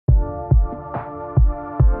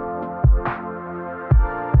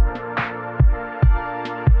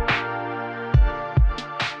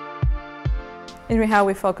In REHAU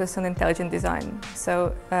we focus on intelligent design,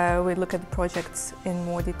 so we look at the projects in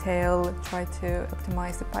more detail, try to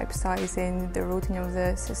optimize the pipe sizing, the routing of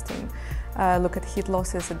the system, look at heat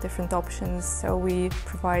losses at different options, so we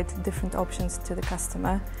provide different options to the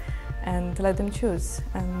customer and let them choose.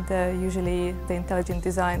 And usually the intelligent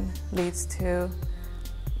design leads to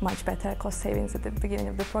much better cost savings at the beginning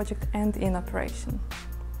of the project and in operation.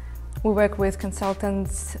 We work with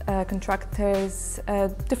consultants, contractors,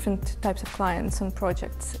 different types of clients on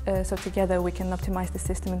projects, so together we can optimize the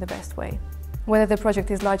system in the best way. Whether the project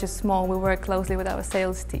is large or small, we work closely with our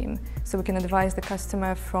sales team, so we can advise the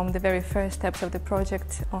customer from the very first steps of the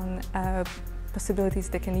project on possibilities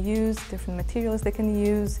they can use, different materials they can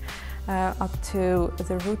use, up to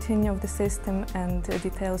the routing of the system and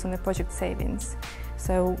details on the project savings.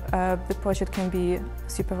 So the project can be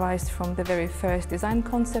supervised from the very first design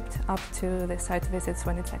concept up to the site visits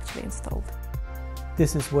when it's actually installed.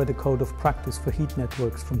 This is where the code of practice for heat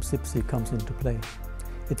networks from CIPSI comes into play.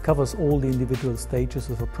 It covers all the individual stages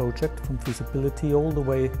of a project, from feasibility all the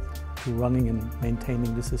way to running and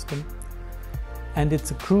maintaining the system. And it's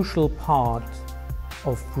a crucial part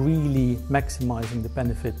of really maximizing the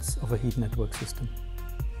benefits of a heat network system.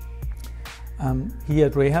 Here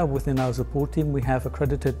at REHAU, within our support team, we have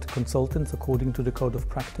accredited consultants according to the code of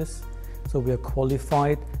practice. So we are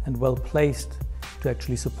qualified and well placed to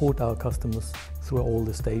actually support our customers through all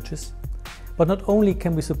the stages. But not only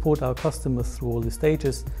can we support our customers through all the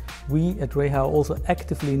stages, we at REHAU are also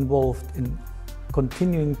actively involved in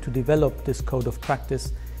continuing to develop this code of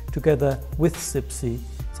practice together with CIPSI,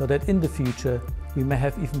 so that in the future we may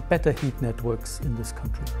have even better heat networks in this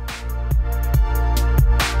country.